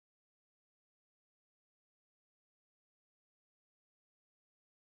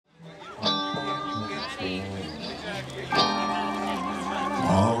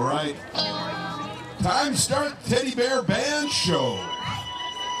Time to start the Teddy Bear Band Show.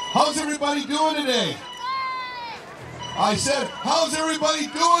 How's everybody doing today? I said, how's everybody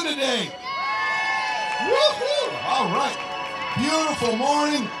doing today? Woohoo! All right. Beautiful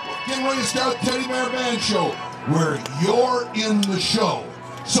morning. Getting ready to start the Teddy Bear Band Show, where you're in the show.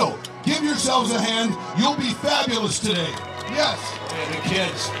 So, give yourselves a hand. You'll be fabulous today. Yes. And the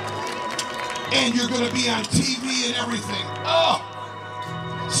kids. And you're going to be on TV and everything. Oh!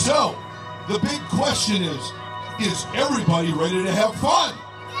 So, the big question is everybody ready to have fun?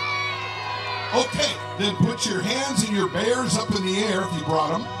 Okay, then put your hands and your bears up in the air if you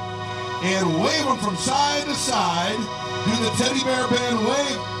brought them, and wave them from side to side. Do the Teddy Bear Band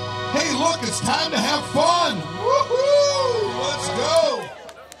wave. Hey, look, it's time to have fun. Woohoo! Let's go.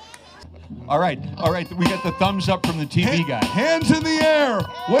 All right. We got the thumbs up from the TV guy. Hands in the air.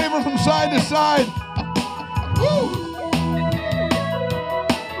 Wave them from side to side. Woo!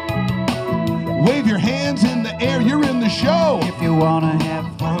 Wave your hands in the air. You're in the show. If you want to have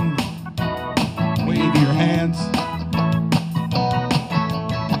fun, wave your hands.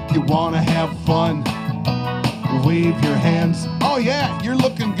 You want to have fun, wave your hands. Oh yeah, you're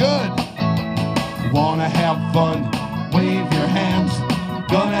looking good. Want to have fun, wave your hands.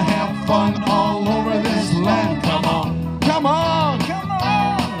 Gonna have fun all over this land. Come on, come on, come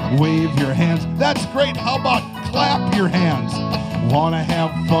on. Wave your hands. That's great. How about clap your hands? Want to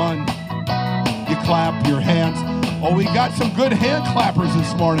have fun, you clap your hands. Oh, we got some good hand clappers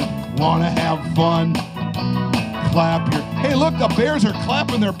this morning. Want to have fun, clap your... Hey, look, the bears are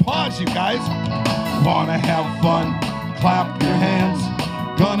clapping their paws, you guys. Want to have fun, clap your hands.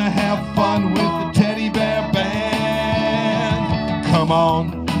 Gonna have fun with the Teddy Bear Band. Come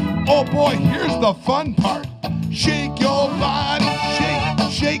on. Oh boy, here's the fun part. Shake your body, shake,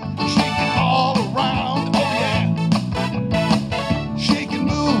 shake, shake it all around. Oh yeah. Shake and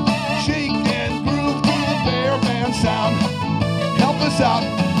move, shake and groove to the Bear Band sound. Help us out.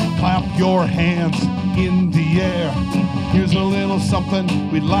 Clap your hands in the air. Here's a little something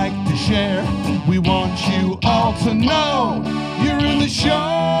we'd like to share. We want you all to know you're in the show.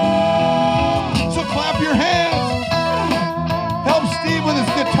 So clap your hands. Help Steve with his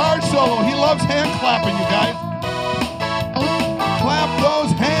guitar solo. He loves hand clapping, you guys. Clap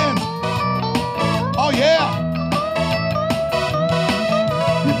those hands. Oh yeah.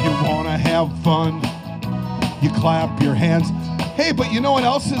 If you want to have fun, you clap your hands. Hey, but you know what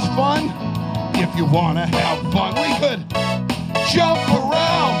else is fun? If you want to have fun, we could jump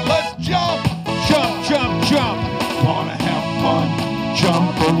around. Let's jump, jump, jump, jump. Want to have fun,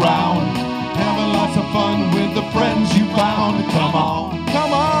 jump around. Having lots of fun with the friends you found. Come on,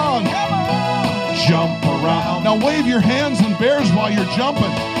 come on, come on. Jump around. Now wave your hands and bears while you're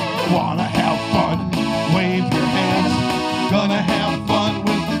jumping. Want to have fun, wave your hands. Gonna have fun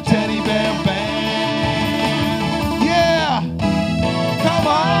with the Teddy Bear Band. Yeah, come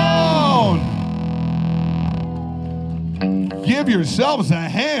on. Give yourselves a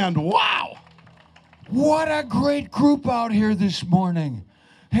hand. Wow. What a great group out here this morning.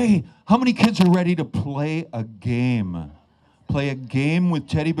 Hey, how many kids are ready to play a game? Play a game with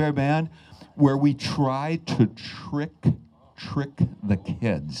Teddy Bear Band where we try to trick the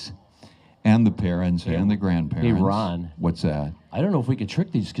kids and the parents and the grandparents. Hey, Ron. What's that? I don't know if we could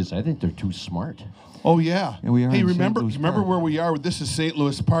trick these kids. I think they're too smart. Oh, yeah. Yeah, we are hey, in remember St. Louis Park. where we are? This is St.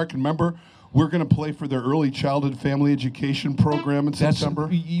 Louis Park. And remember, we're going to play for their early childhood family education program in September.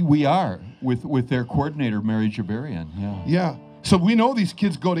 We are, with their coordinator, Mary Jabarian. Yeah. Yeah. So we know these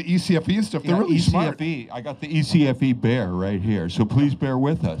kids go to ECFE and stuff. They're really smart. I got the ECFE bear right here, so please bear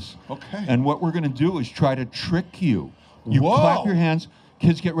with us. Okay. And what we're going to do is try to trick you. You Whoa. clap your hands.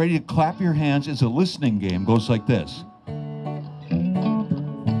 Kids, get ready to clap your hands. It's a listening game. Goes like this.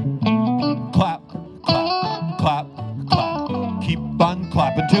 Clap, clap, clap, clap. Keep on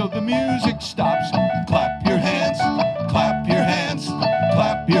clapping till the music stops. Clap your hands, clap your hands,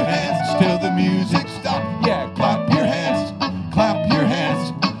 clap your hands till the music stops. Yeah, clap your hands, clap your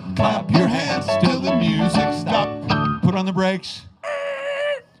hands, clap your hands till the music stops. Put on the brakes.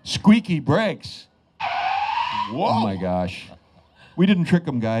 Squeaky brakes. Whoa. Oh my gosh. We didn't trick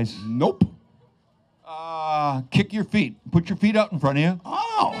them, guys. Nope. Kick your feet. Put your feet out in front of you.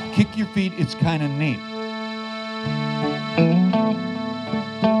 Oh. Kick your feet. It's kind of neat.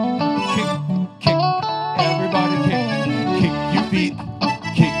 Kick, kick. Everybody kick. Kick your feet.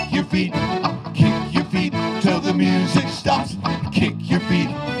 Kick your feet. Kick your feet till the music stops. Kick your feet.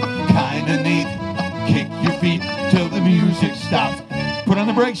 Kind of neat. Kick your feet till the music stops. Put on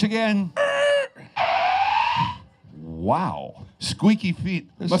the brakes again. Wow. Squeaky feet.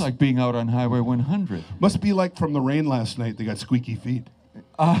 It's like being out on Highway 100. Must be like from the rain last night. They got squeaky feet.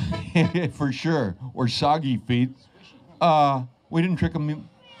 For sure. Or soggy feet. We didn't trick them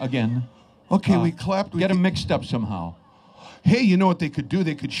again. Okay, we clapped. Get them mixed up somehow. Hey, you know what they could do?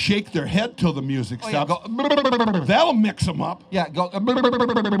 They could shake their head till the music Yeah, stops. That'll mix them up. Yeah, go.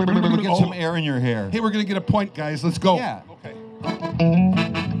 Get some air in your hair. Hey, we're going to get a point, guys. Let's go. Yeah. Okay.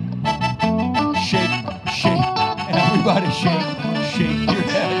 Shake. Everybody shake your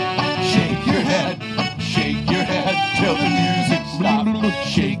head. Shake your head. Shake your head till the music stops.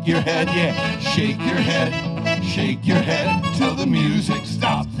 Shake your head, yeah. Shake your head. Shake your head till the music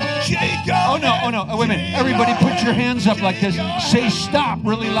stops. Shake your head. Oh no. Wait a minute. Everybody put your hands up like this. Say stop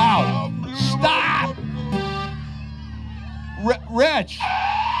really loud. Stop. Rich.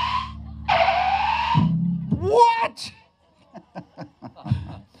 What?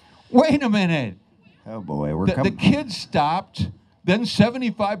 Wait a minute. Oh boy, The kids stopped, then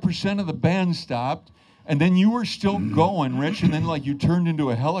 75% of the band stopped, and then you were still going, Rich, and then like you turned into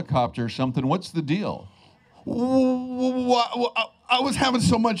a helicopter or something. What's the deal? I was having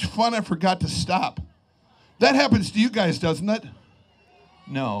so much fun, I forgot to stop. That happens to you guys, doesn't it?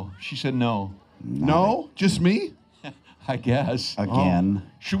 No. She said no. No? Just me? I guess. Again.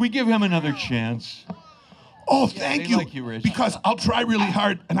 Should we give him another chance? Oh, thank they you. like you, Rich. Because I'll try really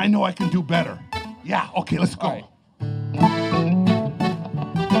hard, and I know I can do better. Yeah, okay, let's go. All right.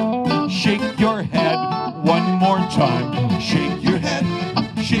 Shake your head one more time. Shake your head.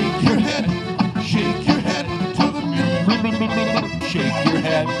 Shake your head. Shake your head to the music. Shake your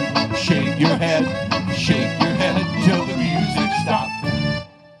head. Shake your head. Shake your head till the music stops.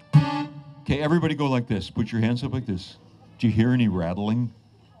 Okay, everybody go like this. Put your hands up like this. Do you hear any rattling?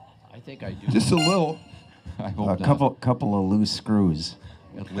 I think I do. Just a little. I hope A couple of loose screws.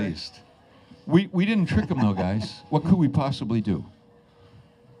 At least. We didn't trick them though, guys. What could we possibly do?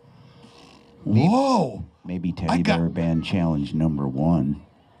 Whoa. Maybe Teddy Bear Band Challenge #1.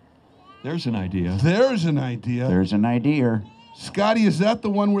 There's an idea. There's an idea. There's an idea. Scotty, is that the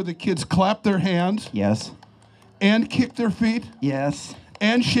one where the kids clap their hands Yes. and kick their feet Yes.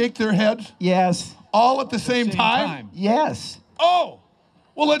 and shake their heads Yes. all at the same time? Yes. Oh,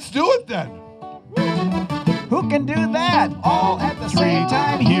 well, let's do it then. Who can do that? All at the same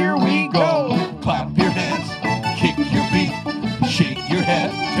time. Here we go. Clap your hands, kick your feet, shake your head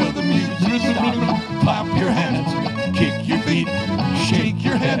till the music stops. Clap your hands, kick your feet, shake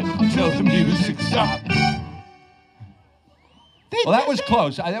your head till the music stops. Well, that was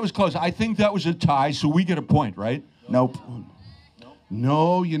close. That was close. I think that was a tie, so we get a point, right? Nope.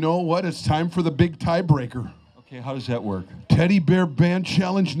 No, you know what? It's time for the big tiebreaker. Okay, how does that work? Teddy Bear Band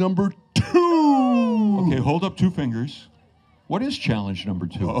Challenge #2. Okay, hold up 2 fingers. What is challenge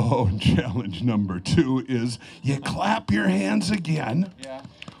 #2? Oh, challenge #2 is you clap your hands again. Yeah.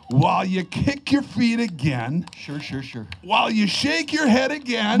 While you kick your feet again. Sure. While you shake your head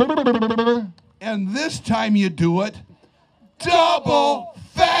again. And this time you do it double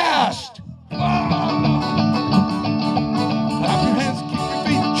fast. Clap your hands, kick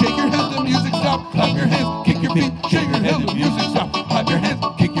your feet, shake your head, the music stop. Clap your hands, kick your feet, shake your head, the music stop. Clap your hands,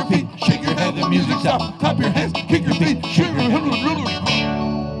 kick your feet, shake your head, the music stop. Clap your hands, kick your feet, shake your head.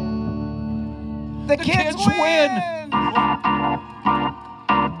 The kids win.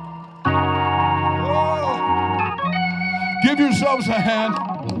 Give yourselves a hand.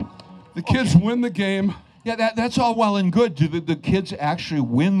 The kids win the game. Yeah, that's all well and good. Do the kids actually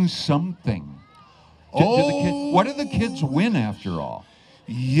win something? What do the kids win after all?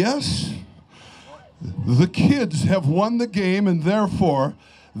 Yes, the kids have won the game, and therefore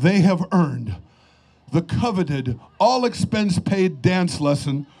they have earned the coveted, all-expense-paid dance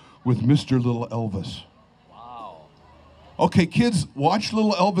lesson with Mr. Little Elvis. Wow. Okay, kids, watch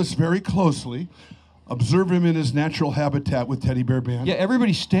Little Elvis very closely. Observe him in his natural habitat with Teddy Bear Band. Yeah,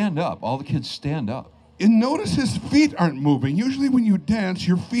 everybody stand up. All the kids stand up. And notice his feet aren't moving. Usually when you dance,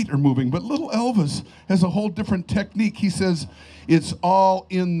 your feet are moving. But little Elvis has a whole different technique. He says it's all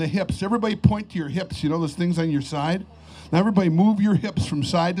in the hips. Everybody point to your hips. You know those things on your side? Now everybody move your hips from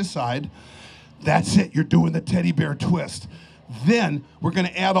side to side. That's it. You're doing the teddy bear twist. Then we're going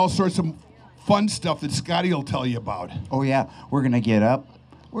to add all sorts of fun stuff that Scotty will tell you about. Oh, yeah. We're going to get up.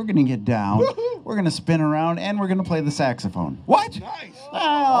 We're going to get down. We're going to spin around, and we're going to play the saxophone. What? Nice.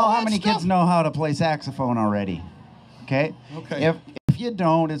 Oh, how many kids know how to play saxophone already? Okay? Okay. If you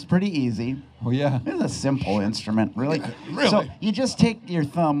don't, it's pretty easy. Oh, yeah. It's a simple instrument, really. Really? So you just take your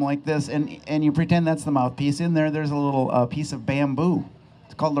thumb like this, and you pretend that's the mouthpiece. In there's a little piece of bamboo.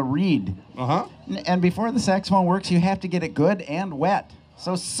 It's called a reed. Uh-huh. And before the saxophone works, you have to get it good and wet.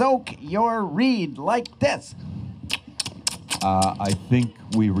 So soak your reed like this. I think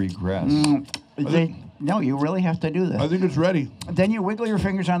we regress. No, you really have to do this. I think it's ready. Then you wiggle your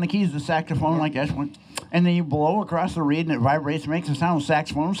fingers on the keys, the saxophone like this one, and then you blow across the reed and it vibrates, makes a sound.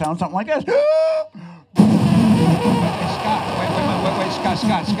 Saxophone sounds something like this.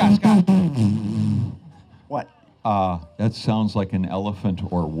 Scott. What? That sounds like an elephant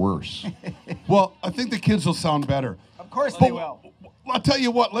or worse. Well, I think the kids will sound better. Of course they will. I'll tell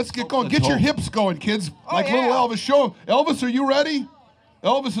you what, let's get going. Get your hips going, kids. Like yeah. little Elvis. Show 'em. Elvis, are you ready?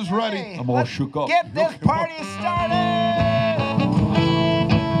 Elvis is ready. Hey, I'm all shook up. Get this party started!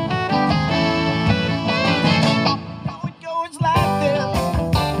 Oh, it goes like this.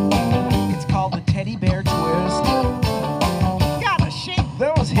 It's called the teddy bear twist. Gotta shake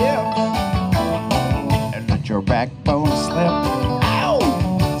those hips and let your backbone slip. Ow!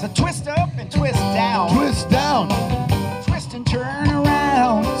 So twist up and twist down. Twist down. Twist and turn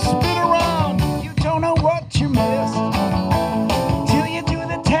around. Spin around. You don't know what you missed till you do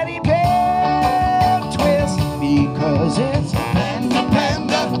the teddy bear twist, because it's Panda,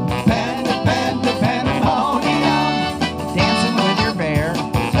 pandemonium. dancing with your bear.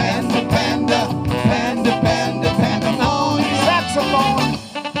 Pandemonium. Saxophone.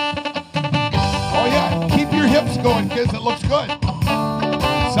 Oh yeah, keep your hips going, kids. It looks good.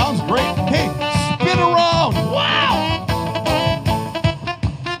 Sounds great. Hey, spin around. Wow.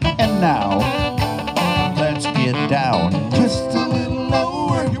 And now, let's get down. Twist a little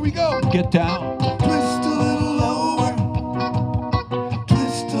lower. Here we go. Get down. Twist a little lower.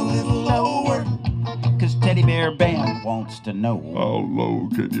 Twist a little lower. Cause Teddy Bear Band wants to know. How low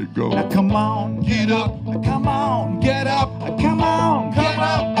can you go? Now come on, Get up. come on, Get up. come on, Come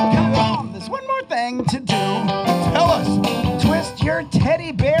up. come on. There's one more thing to do. Tell us. Twist your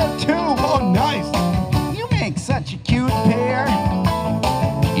teddy bear too. Oh, nice. You make such a cute pair,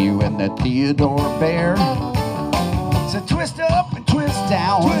 you and the Theodore Bear. So twist up and twist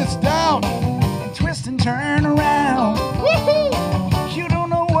down. Twist down. And twist and turn around. Woohoo. You don't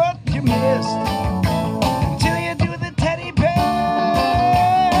know what you missed until you do the teddy bear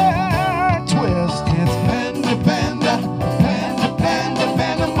twist. It's Pandemonium.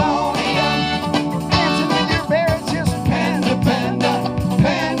 dancing with your bear. It's just Pandemonium.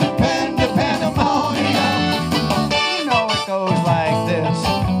 You know it goes like this,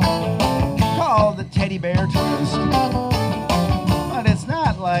 called the teddy bear twist. But it's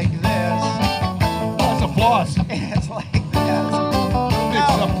not like this. That's applause. It's like this.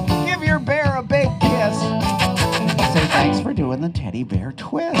 Now, give your bear a big kiss. Say thanks for doing the teddy bear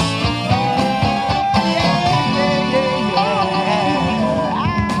twist.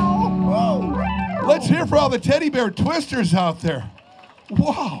 Ow. Let's hear for all the teddy bear twisters out there.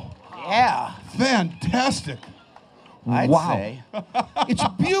 Wow. Yeah, Fantastic. I'd Wow. say. It's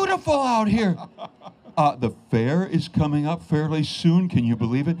beautiful out here. The fair is coming up fairly soon. Can you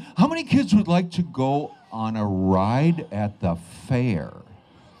believe it? How many kids would like to go on a ride at the fair?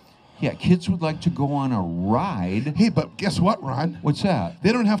 Yeah, kids would like to go on a ride. Hey, but guess what, Ron? What's that?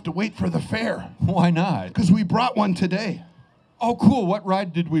 They don't have to wait for the fair Why not? because we brought one today. Oh, cool. What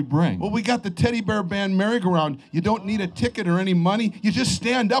ride did we bring? Well, we got the teddy bear band merry-go-round. You don't need a ticket or any money. You just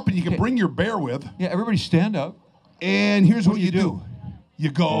stand up and you can bring your bear with. Yeah, everybody stand up. And here's what you do. You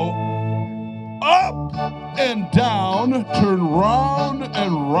go up and down, turn round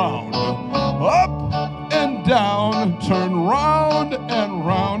and round. Up and down, turn round and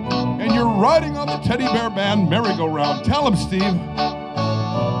round. And you're riding on the teddy bear band merry-go-round. Tell them, Steve.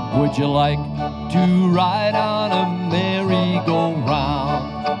 Would you like to ride on a merry-go-round?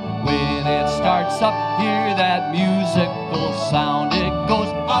 When it starts up, hear that musical sound. It goes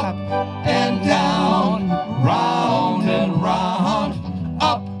up and down, round and round,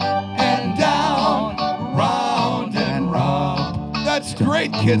 up and down, round and round. That's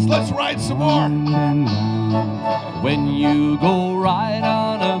great, kids. Let's ride some more. When you go ride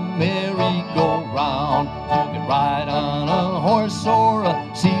on a merry-go-round, you can ride on a horse or a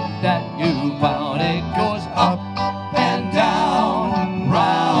seat that you found. It goes up and down,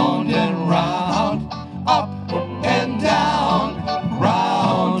 round and round, up and down,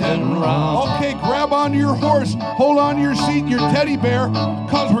 round and round. Okay, grab onto your horse, hold on to your seat and your teddy bear,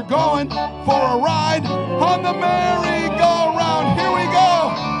 because we're going for a ride on the merry-go-round. Here we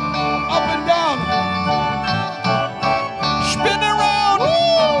go. Up and down. Spin around.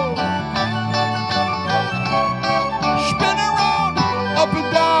 Woo! Spin around. Up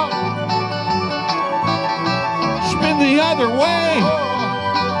and down. Spin the other way.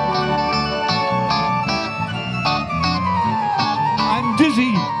 I'm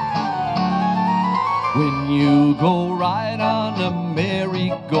dizzy. When you go ride on a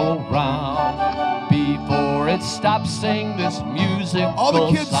merry-go-round, before it stops, sing this musical All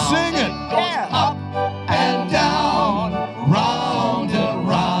the kids sound. sing it. It goes Yeah. up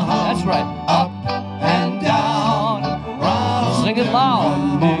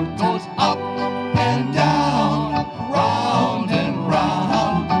loud. It goes up and down, round and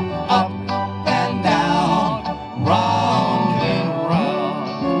round, up and down, round and round.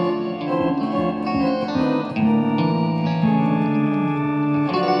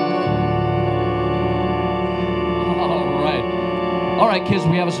 All right, kids,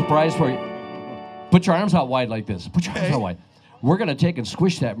 we have a surprise for you. Put your arms out wide like this. Put your arms out wide. We're going to take and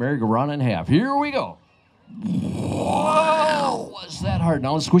squish that merry-go-round in half. Here we go. Whoa, was that hard?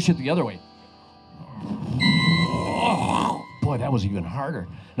 Now let's squish it the other way. Oh, boy, that was even harder.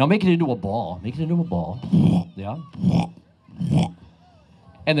 Now make it into a ball. Make it into a ball. Yeah.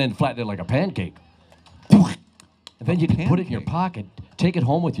 And then flatten it like a pancake. And then you can put it in your pocket. Take it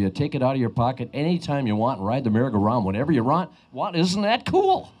home with you. Take it out of your pocket anytime you want and ride the merry-go-round whenever you want. Isn't that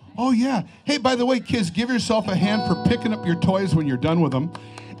cool? Oh, yeah. Hey, by the way, kids, give yourself a hand for picking up your toys when you're done with them.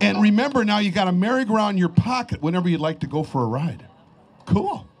 And remember now, you got a merry-go-round in your pocket whenever you'd like to go for a ride.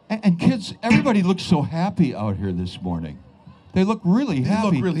 Cool. And kids, everybody looks so happy out here this morning. They look really happy.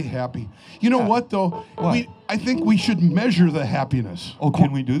 They look really happy. You know what, though? What? I think we should measure the happiness. Oh,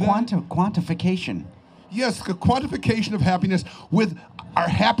 can we do that? Quantification. Yes, the quantification of happiness with our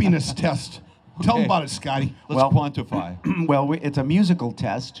happiness test. Tell them about it, Scotty. Let's quantify. Well, it's a musical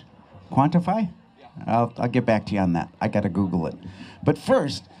test. Quantify? I'll get back to you on that. I got to Google it. But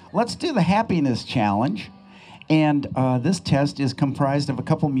first, let's do the happiness challenge. And this test is comprised of a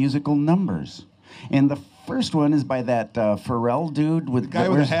couple musical numbers. And the first one is by that Pharrell dude with the guy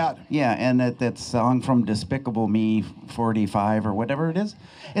with the hat. Yeah, and that song from Despicable Me 45 or whatever it is.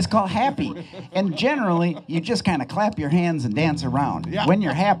 It's called Happy. And generally, you just kind of clap your hands and dance around. Yeah. When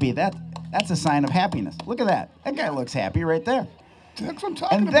you're happy, that's a sign of happiness. Look at that. That guy looks happy right there. That's what I'm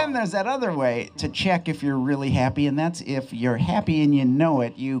talking And about. then there's that other way to check if you're really happy, and that's if you're happy and you know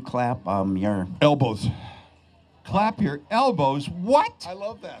it, you clap your elbows. Clap your elbows. What? I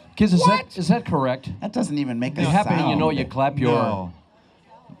love that. Kids, is that correct? That doesn't even make a You're sound. happy and you know you clap your... No.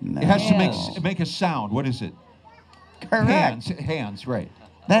 No. It has to make a sound. What is it? Correct. Hands, right.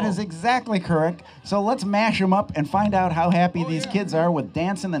 That is exactly correct. So let's mash them up and find out how happy these kids are with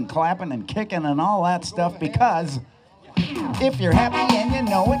dancing and clapping and kicking and all that stuff, because if you're happy and you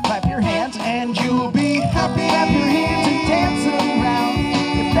know it, clap your hands and you'll be happy. Clap your hands and dance around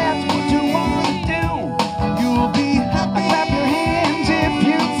if that's what you want to do. You'll be happy. Clap your hands if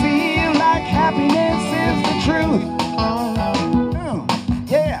you feel like happiness is the truth.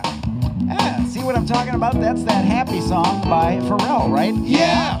 Yeah. See what I'm talking about? That's that happy song by Pharrell, right?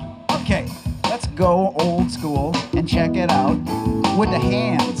 Yeah. Okay, let's go old school and check it out with the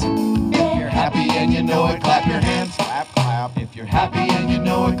hands. If you're happy and you know it, clap your hands. Clap, clap. If you're happy and you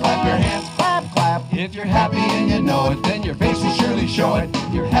know it, clap your hands. Clap, clap. If you're happy and you know it, then your face will surely show it.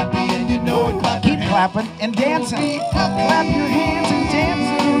 If you're happy and you know it, clap your Keep hands. clapping and dancing. Clap your hands and dance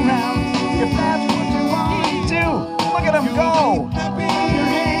around if that's what you want to do. Look at them go. Clap your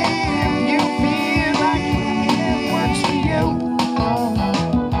hands if you feel like it works for you.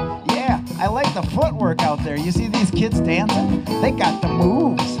 Yeah, I like the footwork out there. You see these kids dancing? They got the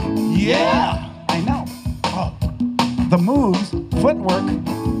moves. Yeah. I know. The moves, footwork,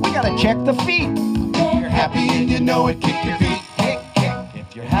 we gotta check the feet. If you're happy and you know it, kick your feet. Kick, kick.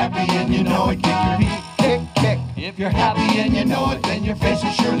 If you're happy and you know it, kick your feet. Kick, kick. If you're happy and you know it, then your face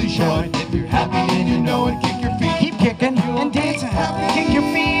will surely show it. If you're happy and you know it, kick your feet. Keep kicking and dancing. Kick your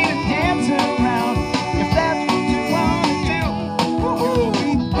feet and dance around if that's what you want to do. Woo-hoo.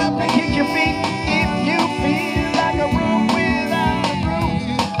 Kick your feet if you feel like a room without a groove.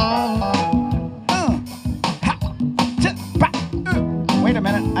 Wait a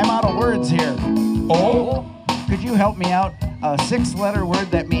minute, I'm out of words here. Oh. Could you help me out? A 6-letter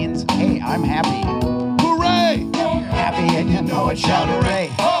word that means, hey, I'm happy. Hooray. Happy and you know it, shout hooray.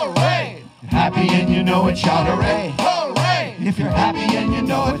 Hooray. Happy and you know it, shout hooray. Hooray. If you're happy and you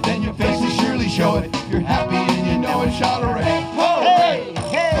know it, then your face will surely show it. If you're happy and you know it, shout hooray. Hey, Hooray.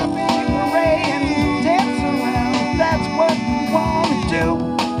 hey, hooray and dance around. That's what we want to do.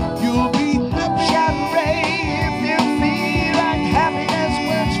 You'll be happy. Shout hooray if you feel like happiness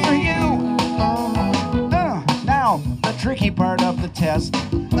works for you. Now, the tricky part of the test.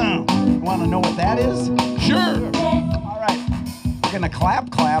 Want to know what that is? Sure. All right. We're going to clap,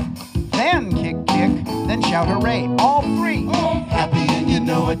 clap, then kick, kick, then shout hooray. All three. Happy and you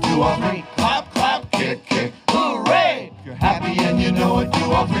know it, do all three. Clap, clap, kick, kick. Hooray! If you're happy and you know it,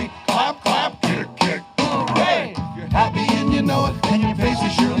 do all three. Clap, clap, kick, kick. Hooray! If you're happy and you know it, then your face will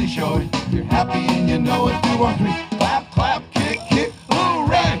surely show it. If you're happy and you know it, do all three. Clap, clap, kick, kick.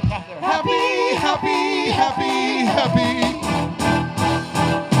 Hooray. Happy, happy, happy, happy.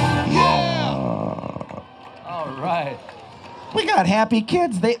 Yeah. All right. We got happy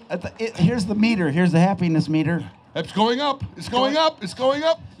kids. Here's the meter. Here's the happiness meter. It's going up. It's going up. It's going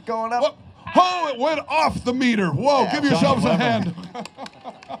up. Going up. What? Oh, it went off the meter. Whoa, Yeah, give yourselves a hand.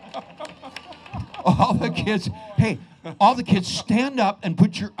 All the kids, hey, all the kids stand up and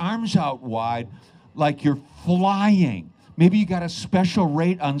put your arms out wide like you're flying. Maybe you got a special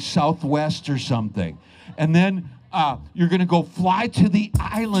rate on Southwest or something. And then you're going to go fly to the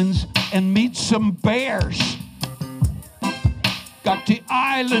islands and meet some bears. Got the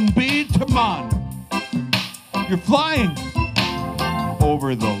island beat, come on. You're flying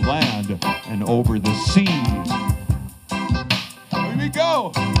over the land and over the sea. Here we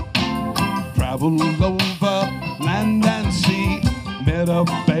go. Travel over land and sea. Met a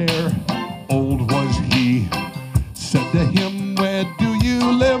bear, old was he. Said to him, where do you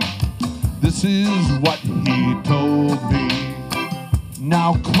live? This is what he told me.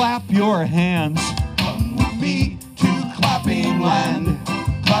 Now clap your hands. Come with me to clapping land.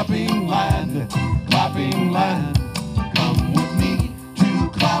 Clapping land. Clapping land. Come with me to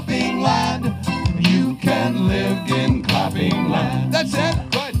clapping land. You can live in clapping land. That's it.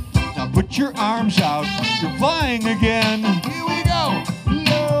 Good. Now put your arms out. You're flying again. Here we go.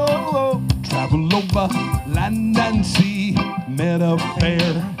 Yo, travel over land and sea. Met a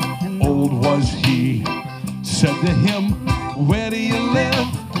bear, old was he. Said to him, where do you live?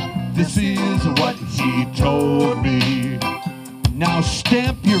 This is what he told me. Now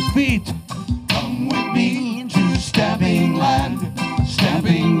stamp your feet. Come with me to stamping land.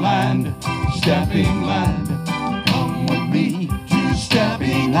 Stamping land. Stamping land. Come with me to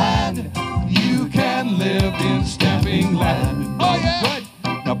stamping land. You can live in stamping land. Oh yeah.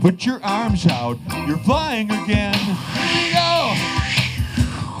 Good. Now put your arms out. You're flying again. Here we go.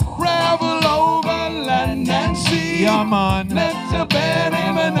 Travel over land and sea. Come on. Met a bear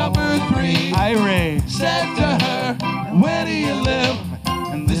named number 3. Irene. Said to her, where do you live?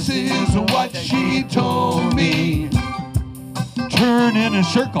 And this is what she told me. Turn in a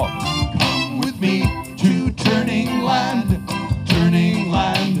circle. Come with me to turning land. Turning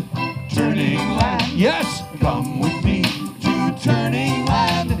land. Turning land. Yes. Come with me to turning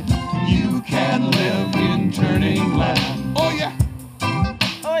land. You can live in turning land. Oh yeah.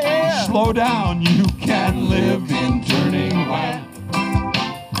 Oh yeah. Slow down. You Can live in turning land.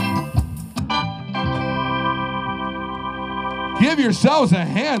 Give yourselves a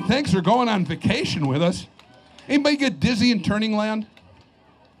hand. Thanks for going on vacation with us. Anybody get dizzy in turning land?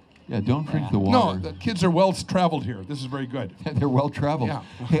 Yeah, don't drink the No, water. the kids are well traveled here. This is very good. They're well traveled. Yeah.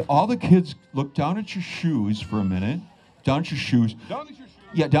 Hey, all the kids, look down at your shoes for a minute. Down at your shoes. Down at your shoes.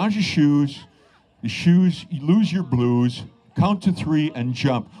 Yeah, down at your shoes. The shoes, you lose your blues. Count to 3 and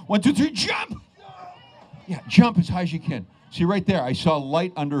jump. 1, 2, 3, jump! Yeah, jump as high as you can. See, right there, I saw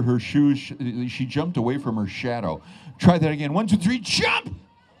light under her shoes. She jumped away from her shadow. Try that again. 1, 2, 3, jump!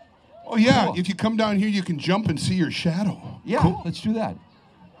 Oh yeah, Cool. if you come down here, you can jump and see your shadow. Yeah, cool. Let's do that.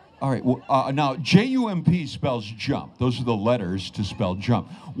 All right, well, now, J-U-M-P spells jump. Those are the letters to spell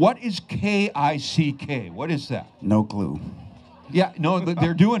jump. What is K-I-C-K? What is that? No clue. Yeah, no,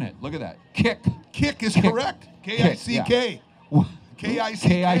 they're doing it. Look at that. Kick. Kick is Kick. correct. K-I-C-K. K-I-C-K.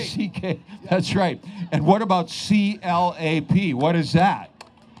 K-I-C-K. That's right. And what about C-L-A-P? What is that?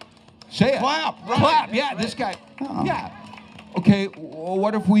 Say it. Clap, right. Clap, yeah, this guy. Yeah. Okay,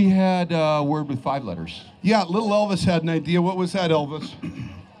 what if we had a word with 5 letters? Yeah, little Elvis had an idea. What was that, Elvis?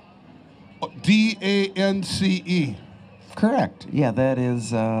 D-A-N-C-E. Correct. Yeah, that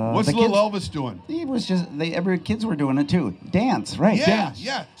is. What's the little kids, Elvis doing? He was just. Every kids were doing it too. Dance, right? Yeah, Dance.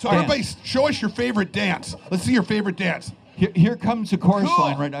 yeah. So Dance. everybody, show us your favorite dance. Let's see your favorite dance. Here comes the chorus Cool.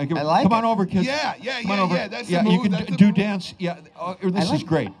 line right now. I like Come on it. over, kids. Yeah. Come on over. That's the yeah, move. you can That's the do move. dance. Yeah, this I is like-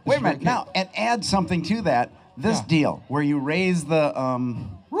 great. This Wait a is minute great. now, and add something to that. This Yeah. deal where you raise the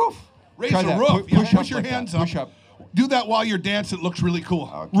roof. Raise Try the that. roof. Push Push up your like that. hands up. Push up. Do that while you're dancing. It looks really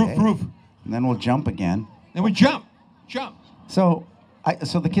cool. Okay. Roof. And then we'll jump again. Then we jump. So,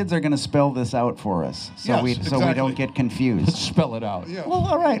 so the kids are going to spell this out for us, so Yes, we exactly. don't get Let's confused. spell it out. Yeah. Well,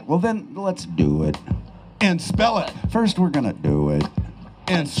 all right. Well, then let's do it. And spell it. First, we're gonna do it.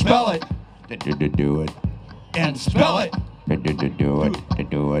 And spell it. Do it. And spell it. Do it. Do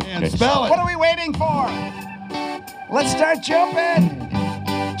it. And spell What it. are we waiting for? Let's start jumping.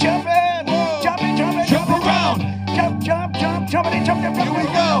 Jumping. Whoa. Jumping. Jump around. Jump. Jumping. Jump. Here we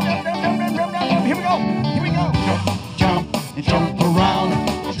go. Here we go. Jump. Jump around.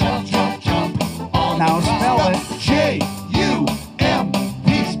 Jump. On Now the spell ground. it. J-U-M-P.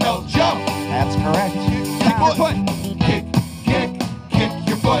 Spell jump. That's correct. Kick your foot. Kick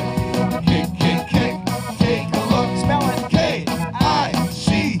your foot. Kick. Take a look. Spell it.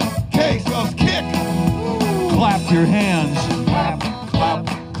 K-I-C-K spells kick. Clap your hands. Clap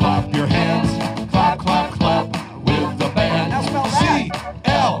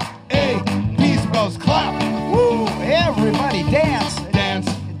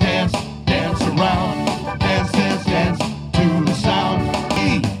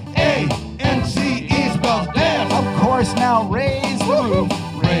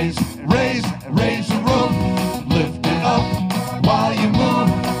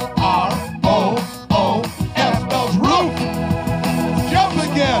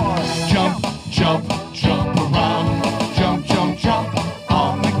again. Jump, jump, jump around. Jump, jump, jump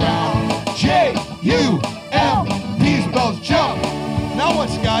on the ground. J-U-M-P spells jump. Now what,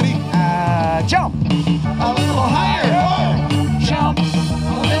 Scotty? Jump. A little higher. Jump. A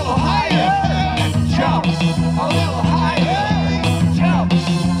little higher. Jump. A little higher. Jump. A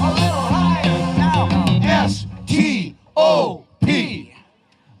little higher. Now. S-T-O-P.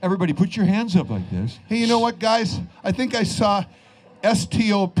 Everybody put your hands up like this. Hey, you know what, guys? I think I saw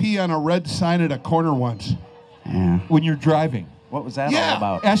S-T-O-P on a red sign at a corner once. Yeah. When you're driving. What was that Yeah. all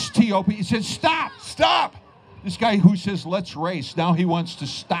about? S-T-O-P. It says stop. Stop. This guy who says let's race, now he wants to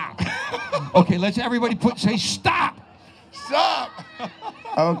stop. Okay, let's everybody say stop. Stop.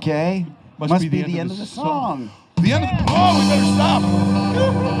 Okay. Must be the end of the song. The end of the... Oh, we better stop.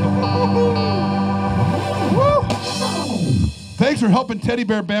 Woo. Thanks for helping Teddy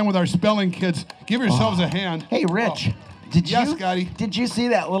Bear Band with our spelling, kids. Give yourselves a hand. Hey, Rich. Oh. Yes, Scotty. Did you see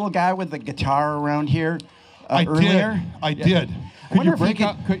that little guy with the guitar around here I earlier? did. Could you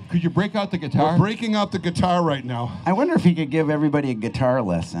break out the guitar? We're breaking out the guitar right now. I wonder if he could give everybody a guitar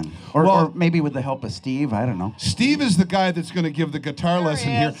lesson. Or maybe with the help of Steve. I don't know. Steve is the guy that's going to give the guitar lesson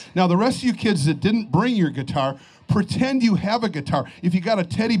here. Now, the rest of you kids that didn't bring your guitar, pretend you have a guitar. If you got a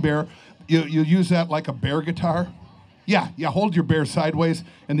teddy bear, you use that like a bear guitar. Yeah, hold your bear sideways,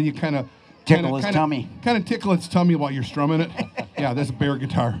 and then you kind of tickle his tummy. Kind of tickle its tummy while you're strumming it. Yeah, that's a bear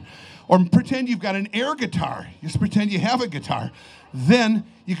guitar. Or pretend you've got an air guitar. Just pretend you have a guitar. Then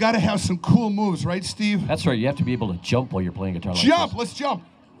you got to have some cool moves, right, Steve? That's right. You have to be able to jump while you're playing guitar like Jump. this. Let's jump.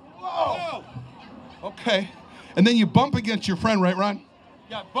 Whoa. Okay. And then you bump against your friend, right, Ron?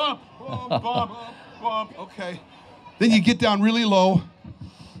 Yeah, bump. Bump, bump, bump. Okay. Then you get down really low.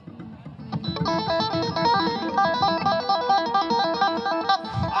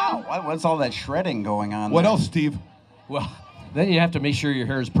 Wow, what's all that shredding going on What there? else, Steve? Well, then you have to make sure your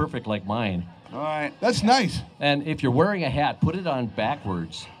hair is perfect like mine. All right. That's nice. And if you're wearing a hat, put it on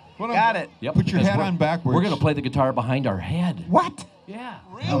backwards. Got it. Yep. Put your because hat we're- on backwards. We're going to play the guitar behind our head. What? Yeah.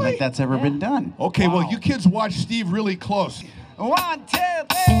 I don't think that's ever been done. Okay, well, you kids watch Steve really close. 1, 2,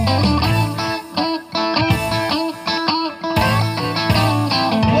 3.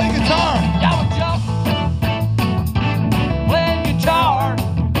 Play guitar. Yeah, we'll jump. Playing guitar.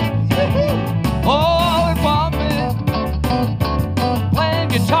 Oh, we're bumping. Playing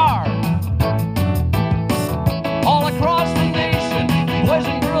guitar. All across the nation, boys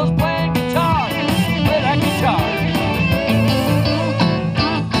and girls playing guitar. Play that guitar.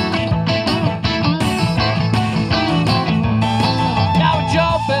 Yeah, we're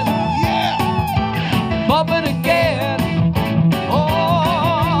jumping. Yeah. Bumping again. Oh,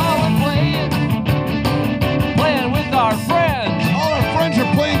 we're playing with our friends All our friends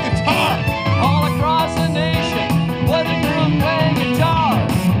are playing guitar. all across the nation. Boys and girls playing guitar.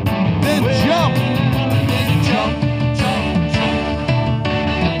 Then jump. And then you jump, jump, jump.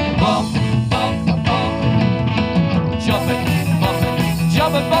 And you bump, bump, bump. Jumping, bumping,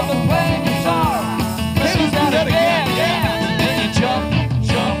 jumping, bumping, playing guitar. Hey, let's do that again. Yeah. Then you jump,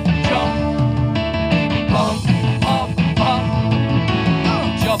 jump, jump. Bump, bump, bump.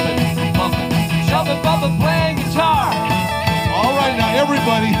 Jumping, bumping, jumping, bumping, playing guitar. All right, now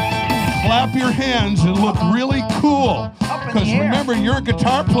everybody, clap your hands and look really cool. Up in the Because air. remember, you're a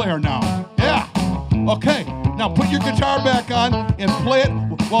guitar player now. Yeah. Okay. Now put your guitar back on and play it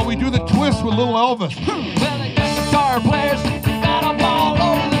while we do the twist with little Elvis. Well, they got guitar players, they got 'em all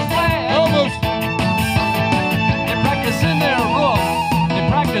over this land. Elvis. They practice in their room, they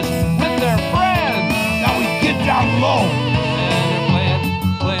practice with their friends. Now we get down low. And they're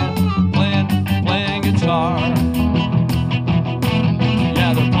playing guitar.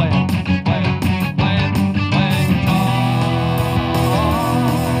 Yeah, they're playing guitar.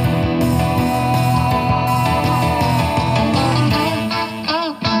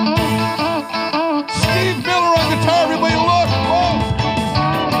 Steve Miller on guitar. Everybody look. Whoa.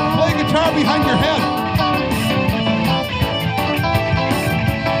 Play guitar behind your head.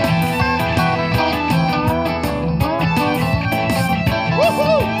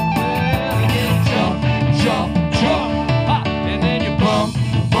 Woohoo! Jump, jump, jump. Ha! And then you bump,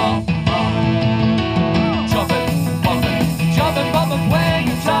 bump, bump. Jumping, bumping, playing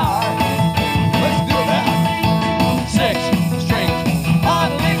guitar. Let's do that. 6 strings on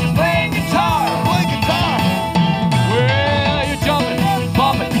the leaves playing guitar. Play guitar. Well, you're jumping,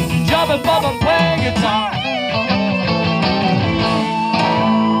 bumping, playing guitar.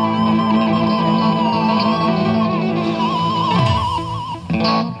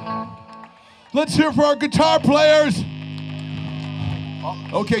 Let's hear for our guitar players.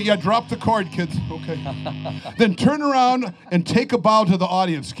 Okay, yeah, drop the cord, kids. Okay. Then turn around and take a bow to the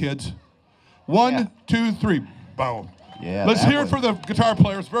audience, kids. 1, 2, 3, bow. Yeah. Let's hear it for the guitar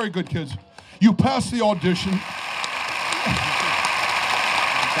players. Very good, kids. You passed the audition. The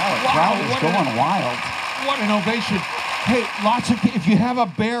crowd is going wild. What an ovation. Hey, if you have a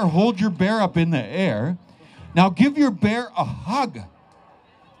bear, hold your bear up in the air. Now give your bear a hug.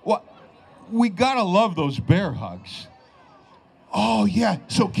 What? We gotta love those bear hugs. Oh, yeah.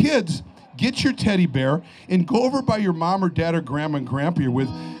 So, kids, get your teddy bear and go over by your mom or dad or grandma and grandpa you're with,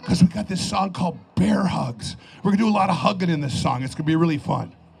 because we got this song called Bear Hugs. We're going to do a lot of hugging in this song. It's going to be really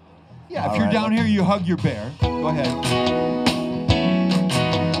fun. Yeah, if you're down here, you hug your bear. Go ahead.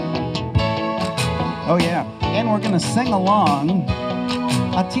 Oh, yeah. And we're going to sing along.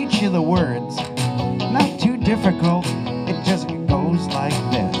 I'll teach you the words. Not too difficult. It just goes like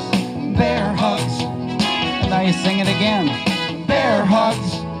this. Bear hugs. And now you sing it again. Bear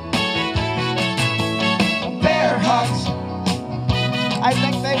hugs. Bear hugs. I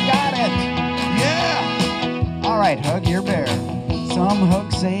think they've got it. Yeah. All right, hug your bear. Some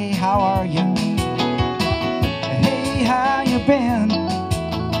hugs say, how are you? Hey, how you been?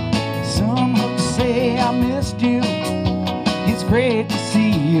 Some hugs say, I missed you. It's great to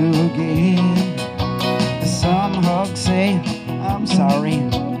see you again. Some hugs say, I'm sorry.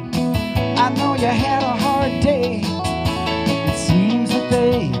 I know you had a hard day. It seems that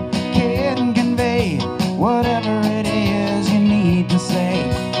they can convey whatever it is you need to say.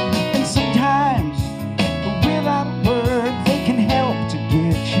 And sometimes, without a word, they can help to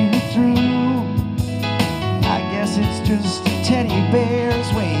get you through. I guess it's just a teddy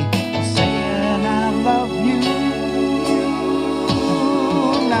bear's way of saying I love you.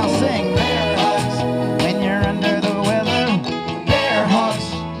 Now sing bear hugs when you're under the weather. Bear hugs,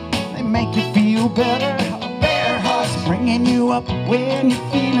 they make you feel better. Bear hugs, bringing you up when you're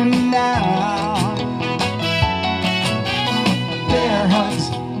feeling down. Bear hugs,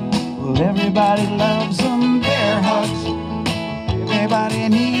 well, everybody loves them. Bear hugs, everybody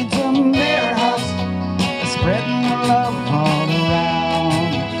needs them. Bear hugs, spreading the love all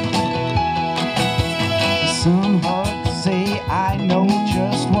around. Some hugs say, I know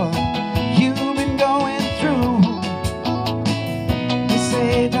just what you've been going through. They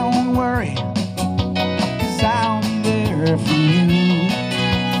say, don't worry, 'cause I'll be there for you.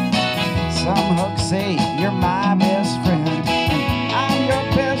 Some hugs say, you're my best friend, and I'm your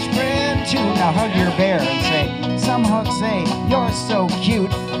best friend too. Now hug your bear and say, some hugs say, you're so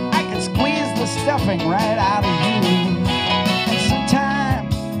cute, I can squeeze the stuffing right out of you. And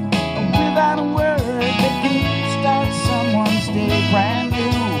sometimes, without a word, they can start someone's day brand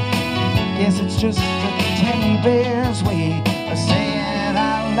new. Yes, it's just a teddy bear's way of saying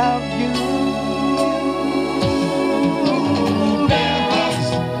I love you. Bear hugs,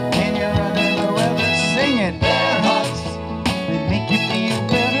 when you're under the weather, sing it. Bear hugs, they make you feel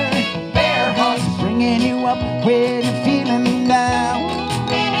better. Bear hugs, bringing you up when you're feeling down.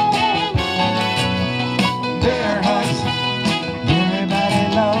 Bear hugs, everybody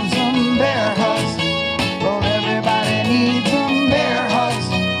loves them. Bear hugs, well, everybody needs them. Bear hugs,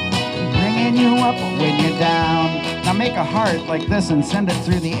 bringing you up when you're down. Now make a heart like this and send it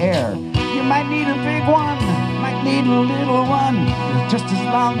through the air. You might need a big one, might need a little one, just as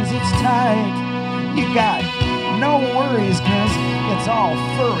long as it's tight. You got no worries, 'cause it's all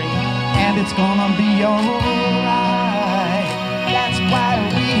furry, and it's gonna be alright. That's why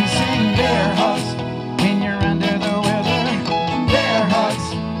we sing bear hugs when you're under the weather. Bear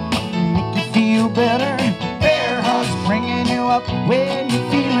hugs, make you feel better. Bear hugs, bringing you up when you're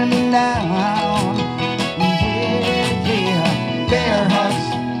feeling down. Yeah, yeah, bear hugs,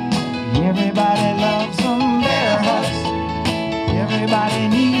 everybody loves them. Bear hugs, everybody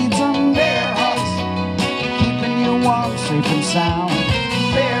needs them. Bear hugs, keeping you warm, safe and sound.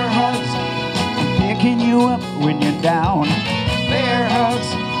 Bear hugs, picking you up when you're down. Bear hugs,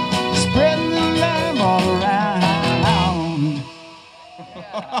 spreading the love all around.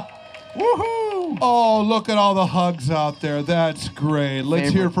 Woohoo! Oh, look at all the hugs out there. That's great. Let's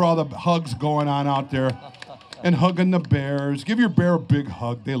hear for all the hugs going on out there. And hugging the bears. Give your bear a big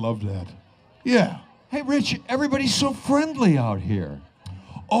hug. They love that. Yeah. Hey, Rich, everybody's so friendly out here.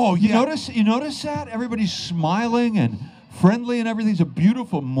 Oh, You yeah. notice that? Everybody's smiling and friendly and everything's a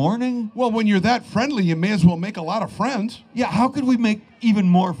beautiful morning. Well, when you're that friendly, you may as well make a lot of friends. Yeah, how could we make even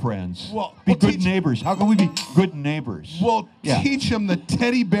more friends? Well, be well, good teach- neighbors. How can we be good neighbors? Well, Yeah. teach them the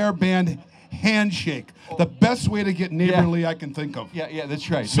teddy bear band handshake. The best way to get neighborly I can think of. Yeah, that's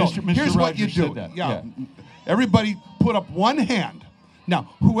right. So Mr. here's what you Rogers do. said that. Yeah. Everybody put up one hand. Now,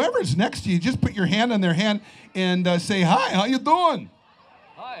 whoever's next to you, just put your hand on their hand and say, hi, how you doing?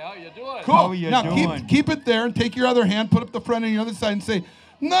 you doing? Cool. How you now doing? keep it there and take your other hand, put up the friend on your other side and say,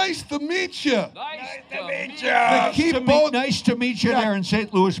 nice to meet you. Nice to meet you. Keep both, Nice to meet you there in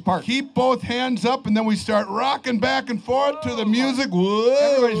St. Louis Park. keep both hands up, and then we start rocking back and forth to the music. Whoa.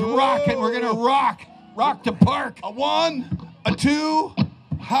 Everybody's rocking. We're going to rock. Rock the park. A 1, a 2,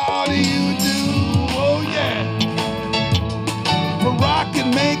 how do you do? Oh, yeah. We're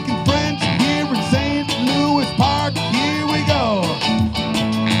rocking, making friends here in St. Louis Park. Here we go.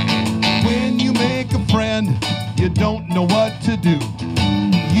 When you make a friend, you don't know what to do.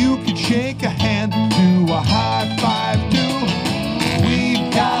 You can shake a hand, do a high five, too.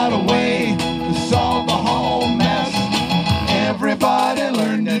 We've got a way to solve the whole mess. Everybody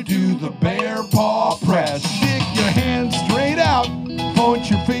learn to do the bear paw press. Stick your hand straight out, point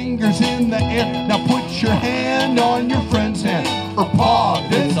your fingers in the air. Now put your hand on your friend's hand, or paw,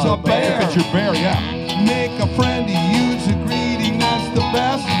 it's a bear. It's your bear, yeah. Make a friend, use a greeting, that's the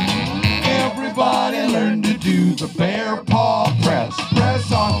best. Everybody learn to do the bear paw press.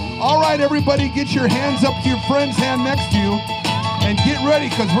 Press on. All right, everybody, get your hands up to your friend's hand next to you. And get ready,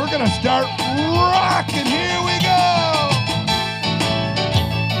 because we're going to start rocking. Here we go.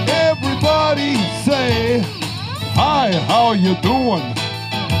 Everybody say, hi, how you doing?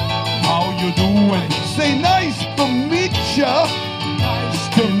 How you doing? Say, nice to meet ya. Nice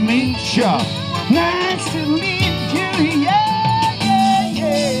to meet ya. Nice to meet you, yeah, yeah,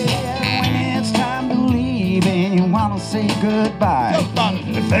 yeah. When it's time to leave and you wanna say goodbye,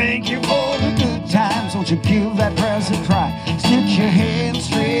 thank you for the good times. Won't you give that press a try? Stick your hand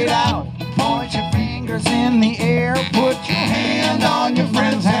straight out, point your fingers in the air, put your hand on your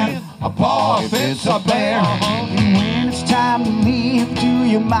friend's hand. A paw if it's a bear. And when it's time to leave, do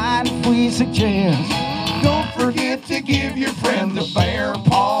you mind if we suggest? Don't forget to give your friend the bear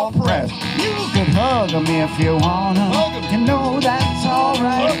paw press. You could hug him if you wanna. Hug 'em. You know that's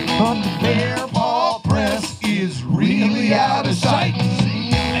alright. But the bear paw press is really out of sight.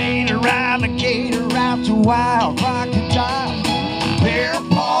 ain't around the gator out to wild crocodile. Bear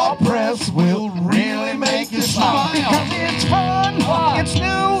paw press will really make you smile. Because it's fun, it's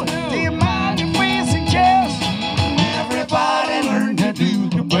new. Do you mind if we suggest? Everybody learn to do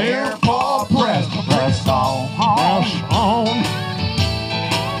the bear paw press. Press on, Press on.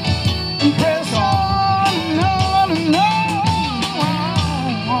 press on,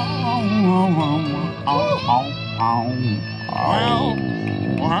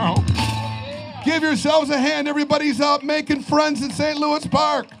 Wow. Give yourselves a hand. Everybody's out making friends in St. Louis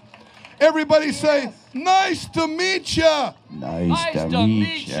Park. Everybody say, nice to meet ya. Nice to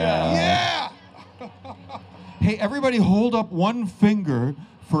meet ya. Yeah. Hey, everybody hold up one finger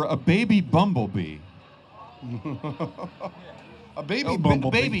for a baby bumblebee. A baby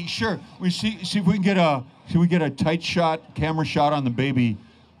bumblebee. Baby, sure. We see if we can get a tight shot, camera shot on the baby.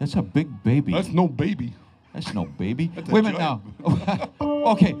 That's a big baby. That's no baby. That's no baby. That's a Wait a minute now. giant.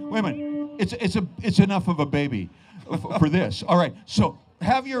 Okay, wait a minute. It's enough of a baby for this. All right. So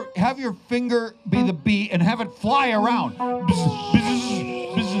have your finger be the bee and have it fly around.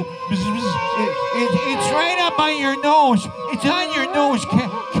 It's right up on your nose. It's on your nose.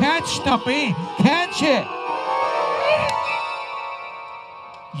 Catch the bee. Catch it.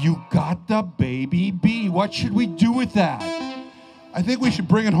 You got the baby bee. What should we do with that? I think we should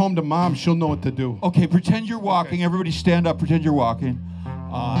bring it home to Mom. She'll know what to do. Okay, pretend you're walking. Okay. Everybody stand up. Pretend you're walking.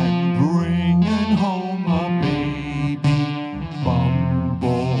 I'm bringing home a baby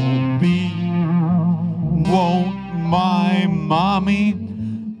bumblebee. Won't my mommy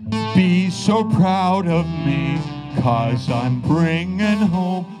be so proud of me? 'Cause I'm bringing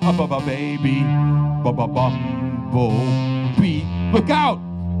home a baby bumblebee. Look out!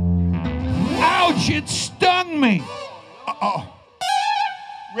 Ouch! It stung me! Uh-oh.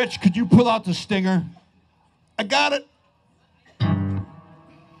 Rich, could you pull out the stinger? I got it.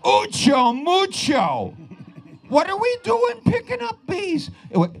 Ucho mucho. What are we doing picking up bees?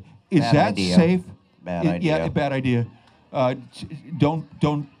 Is Bad that idea. safe? Bad idea. Yeah, bad idea.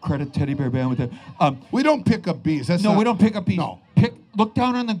 Don't credit Teddy Bear Band with that. We don't pick up bees. That's No, not- we don't pick up bees. No. Look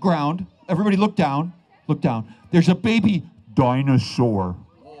down on the ground. Everybody look down. Look down. There's a baby dinosaur.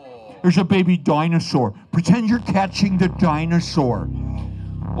 There's a baby dinosaur. Pretend you're catching the dinosaur.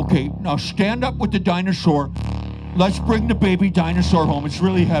 Okay, now stand up with the dinosaur. Let's bring the baby dinosaur home. It's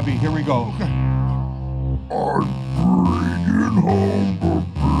really heavy. Here we go. Okay. I'm bringing home a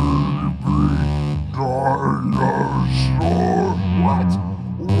baby dinosaur. What?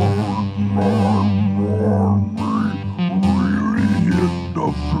 When my mommy really hit the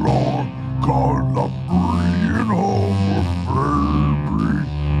floor, 'cause I'm bringing home a baby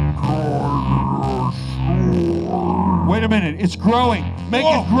dinosaur. Wait a minute. It's growing. Make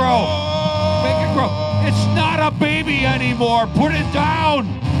it grow. Make it grow. It's not a baby anymore. Put it down.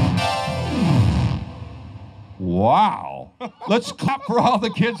 Wow. Let's clap for all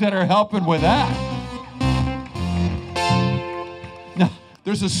the kids that are helping with that. Now,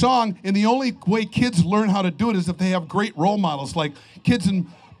 there's a song, and the only way kids learn how to do it is if they have great role models, like kids and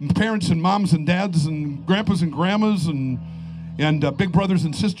parents and moms and dads and grandpas and grandmas and big brothers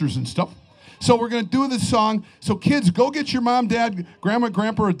and sisters and stuff. So we're going to do this song. So kids, go get your mom, dad, grandma,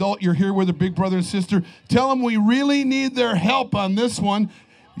 grandpa, adult. You're here with a big brother and sister. Tell them we really need their help on this one.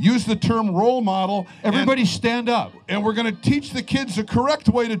 Use the term role model. Everybody stand up. And we're going to teach the kids the correct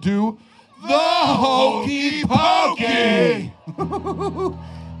way to do the hokey pokey.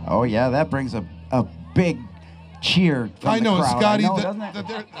 Oh, yeah, that brings a big cheer from I know, the crowd. Scotty. I know, doesn't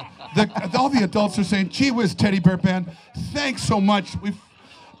it? All the adults are saying, "Gee whiz, Teddy Bear Band, thanks so much."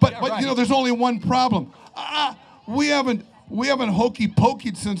 But you know, there's only one problem. We haven't hokey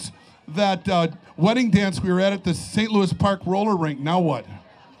pokeyed since that wedding dance we were at the St. Louis Park roller rink. Now what?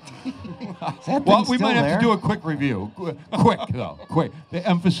 Well, we might have to do a quick review. Quick, though. Quick. The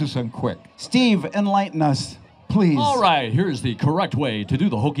emphasis on quick. Steve, enlighten us, please. All right, here's the correct way to do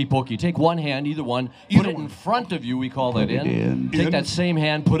the hokey pokey. Take one hand, either one, put it in front of you, we call that in. Take that same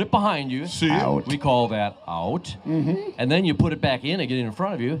hand, put it behind you. See? Out. We call that out. And then you put it back in again in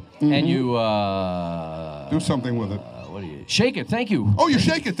front of you, and you... Do something with it. What do you... Shake it, thank you. Oh, you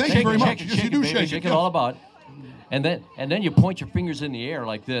shake it. Thank you very much. Shake Yes, it, you do baby, shake it. Shake it yes. all about. And then you point your fingers in the air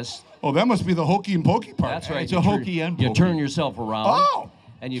like this. Oh, that must be the hokey and pokey part. That's right. It's a hokey and You pokey. turn yourself around. Oh!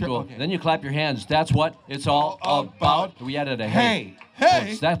 And you Sure, go. okay. Then you clap your hands. That's what it's all about. We added a hey.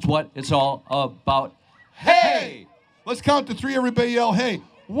 Hey! That's what it's all about. Hey! Let's count to 3. Everybody yell, hey.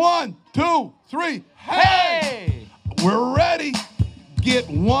 1, 2, 3. Hey! We're ready. Get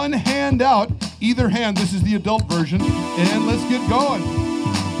one hand out, either hand. This is the adult version. And let's get going.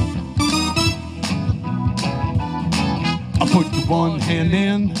 I put one hand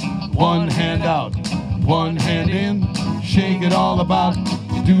in, one hand out. One hand in, shake it all about.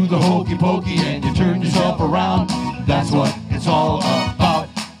 You do the hokey pokey and you turn yourself around. That's what it's all about.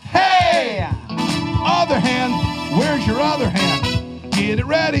 Hey! Other hand, where's your other hand? Get it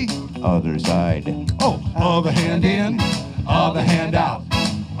ready. Other side. Oh, other hand in, other hand out.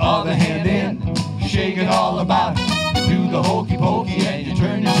 Other hand in, shake it all about. You do the hokey pokey and you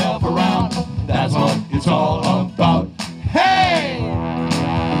turn yourself around. That's what it's all about. Hey!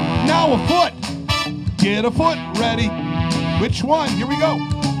 Now a foot. Get a foot ready. Which one? Here we go.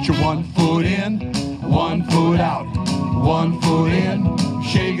 Put your one foot in, one foot out. One foot in,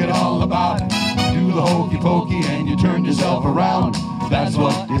 shake it all about. Do the hokey pokey and you turn yourself around. That's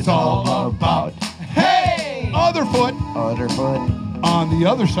what it's all about. Hey! Other foot. Other foot. On the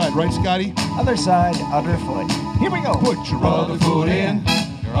other side, right, Scotty? Other side, other foot. Here we go. Put your other foot in,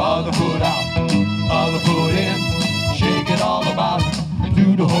 your other foot out. Other foot in, shake it all about. You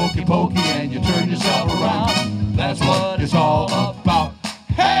do the hokey pokey and you turn yourself around. That's what it's all about.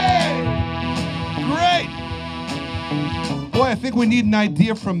 Hey! Great! Boy, I think we need an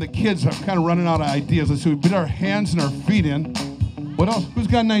idea from the kids. I'm kind of running out of ideas. Let's see, we put our hands and our feet in. What else? Who's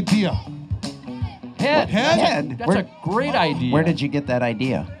got an idea? Head. Head? That's a great idea. Where did you get that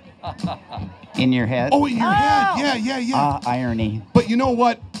idea? In your head? Oh, in your head. Yeah. Irony. But you know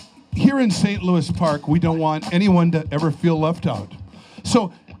what? Here in St. Louis Park, we don't want anyone to ever feel left out.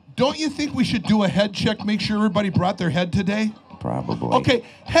 So, don't you think we should do a head check, make sure everybody brought their head today? Probably. Okay,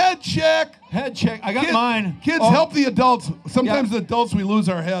 head check. Head check. I got mine. Kids, Oh. help the adults. Sometimes the adults, we lose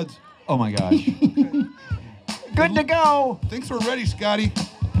our heads. Oh my gosh. Good to go. Thanks, we're ready, Scotty.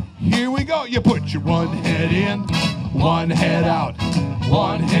 Here we go. You put your one head in, one head out.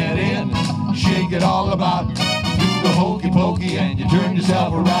 One head in, shake it all about. Do the hokey pokey and you turn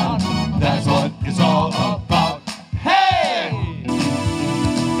yourself around. That's what it's all about. Hey!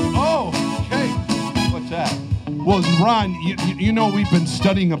 Oh, okay. What's that? Well, Ron, you know we've been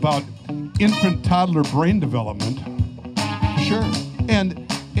studying about infant toddler brain development. Sure. And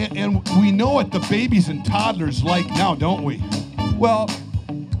we know what the babies and toddlers like now, don't we? Well,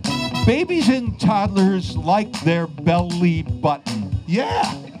 babies and toddlers like their belly button.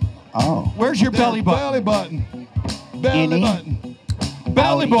 Yeah. Oh. Where's your belly button? Belly button. Belly Innie? button.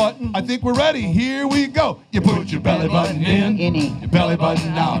 Belly button. I think we're ready. Here we go. You put your belly button in. Innie. Your belly button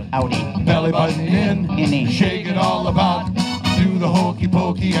out. Outie. Belly button in. Innie. Shake it all about. Do the hokey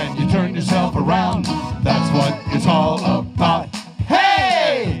pokey and you turn yourself around. That's what it's all about.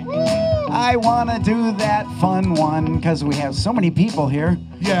 Hey! I I want to do that fun one because we have so many people here.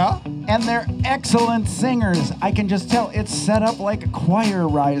 Yeah. And they're excellent singers. I can just tell it's set up like choir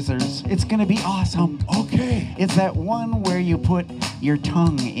risers. It's going to be awesome. Okay. It's that one where you put your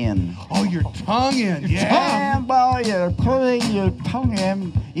tongue in. Oh, your tongue in. Yeah. And while you're putting your tongue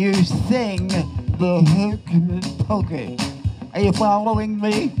in, you sing the hokey pokey. Are you following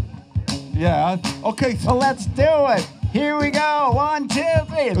me? Yeah. Okay. So let's do it. Here we go. 1, 2, 3.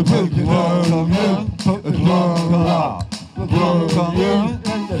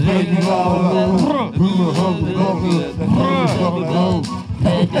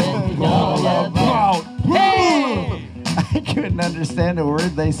 I couldn't understand a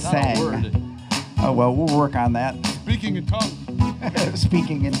word they sang. Oh, well, we'll work on that. Speaking in tongues.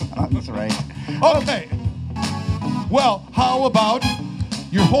 Speaking in tongues, right? Okay. Well, how about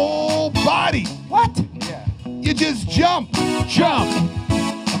your whole body? What? Yeah. You just jump. Jump.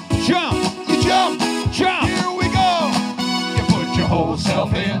 Jump. You jump. Jump. Here we go. You put your whole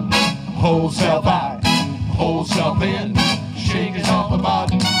self in, whole self out, whole self in, shake yourself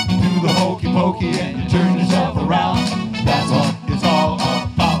about, do the hokey pokey and you turn yourself around. That's what it's all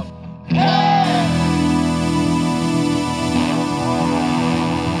about. Yeah!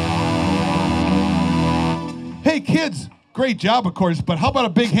 Hey, kids. Great job, of course, but how about a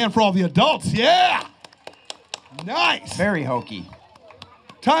big hand for all the adults? Yeah. Nice. Very hokey.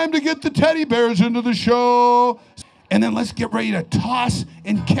 Time to get the teddy bears into the show. And then let's get ready to toss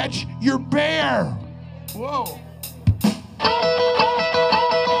and catch your bear. Whoa. Here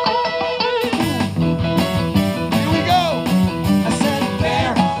we go. I said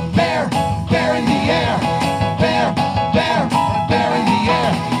Bear, bear, bear in the air. Bear, bear, bear in the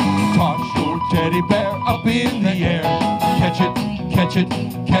air. Toss your teddy bear up in the air. Catch it, catch it,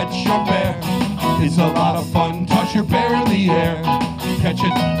 catch your bear. It's a lot of fun. Toss your bear in the air. Catch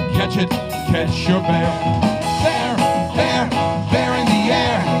it, catch it, catch your bear. Bear, bear, bear in the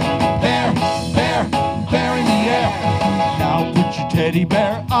air. Bear, bear, bear in the air. Now put your teddy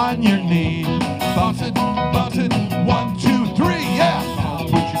bear on your knee. Bounce it, 1, 2, 3, yeah. Now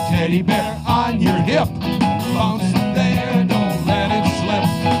put your teddy bear on your hip. Bounce it there, don't let it slip.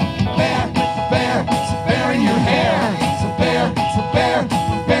 Bear, bear, it's a bear in your hair. It's a bear,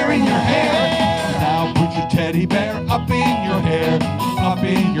 bear in your hair. Now put your teddy bear up in your hair. Up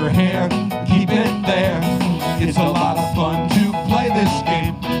in your hair, keep it there. It's a lot of fun to play this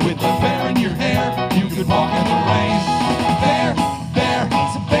game. With a bear in your hair, you could walk in the rain. Bear, bear,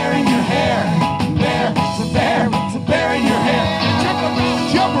 it's a bear in your hair. Bear, it's a bear in your hair.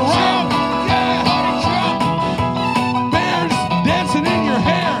 Jump around. Yeah. Jump. Bears dancing in your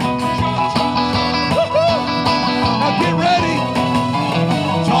hair. Woo-hoo. Now get ready.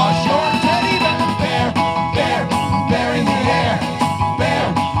 Toss your teddy bear. Bear, bear in the air. Bear,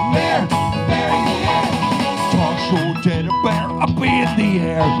 bear, bear in the air. Toss your teddy bear up in the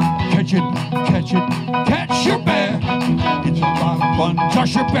air. Catch it, catch it, catch your bear. It's a lot of fun.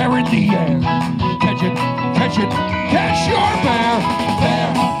 Toss your bear in the air. Catch it, catch it, catch your bear.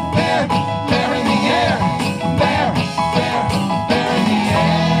 Bear, bear, bear in the air. Bear, bear, bear in the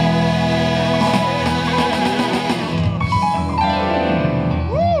air.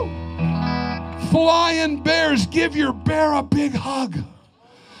 Woo! Flying bears, give your bear a big hug.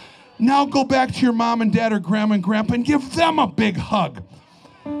 Now go back to your mom and dad or grandma and grandpa and give them a big hug.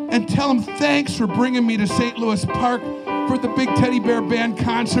 And tell them thanks for bringing me to St. Louis Park for the Big Teddy Bear Band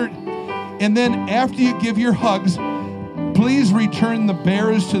concert. And then after you give your hugs, please return the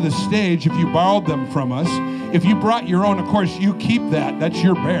bears to the stage if you borrowed them from us. If you brought your own, of course, you keep that. That's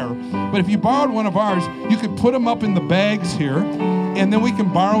your bear. But if you borrowed one of ours, you could put them up in the bags here, and then we can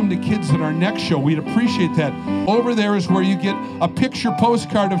borrow them to kids at our next show. We'd appreciate that. Over there is where you get a picture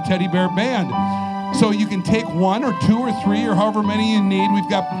postcard of Teddy Bear Band. So you can take 1 or 2 or 3 or however many you need. We've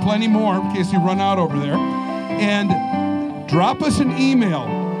got plenty more in case you run out over there. And drop us an email.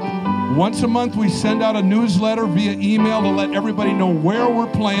 Once a month, we send out a newsletter via email to let everybody know where we're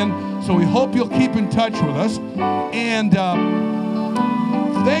playing. So we hope you'll keep in touch with us. And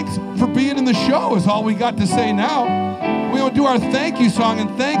thanks for being in the show is all we got to say now. We'll do our thank you song and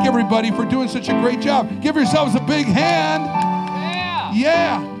thank everybody for doing such a great job. Give yourselves a big hand. Yeah.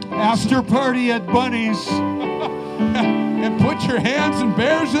 Yeah. After party at Bunny's. And put your hands and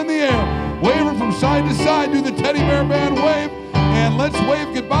bears in the air. Wave them from side to side. Do the Teddy Bear Band wave. And let's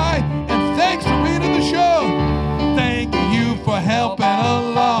wave goodbye. And thanks for being in the show. Thank you for helping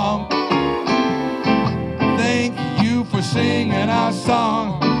along. Thank you for singing our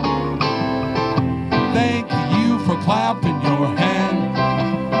song. Thank you for clapping your hand.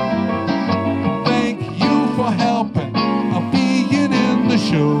 Thank you for helping being in the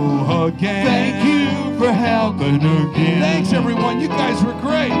show again. again. Thank you for helping again. Thanks, everyone. You guys were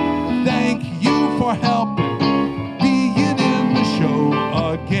great. Thank you for helping being in the show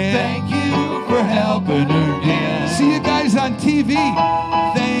again. Thank you for helping again. See you guys on TV.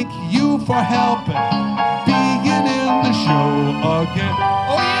 Thank you for helping being in the show again.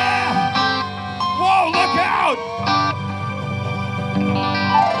 Oh, yeah! Whoa, look out!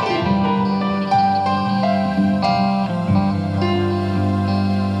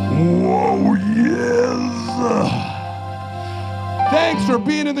 Whoa, yes. Thanks for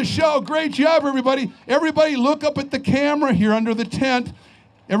being in the show. Great job, everybody. Everybody look up at the camera here under the tent.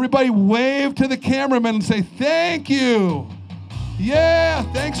 Everybody wave to the cameraman and say thank you. Yeah,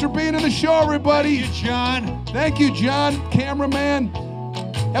 thanks for being in the show, everybody. Thank you, John. Thank you, John, cameraman.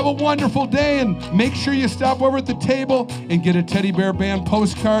 Have a wonderful day, and make sure you stop over at the table and get a Teddy Bear Band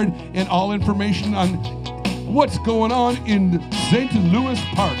postcard and all information on what's going on in St. Louis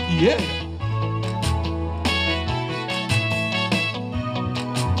Park. Yeah.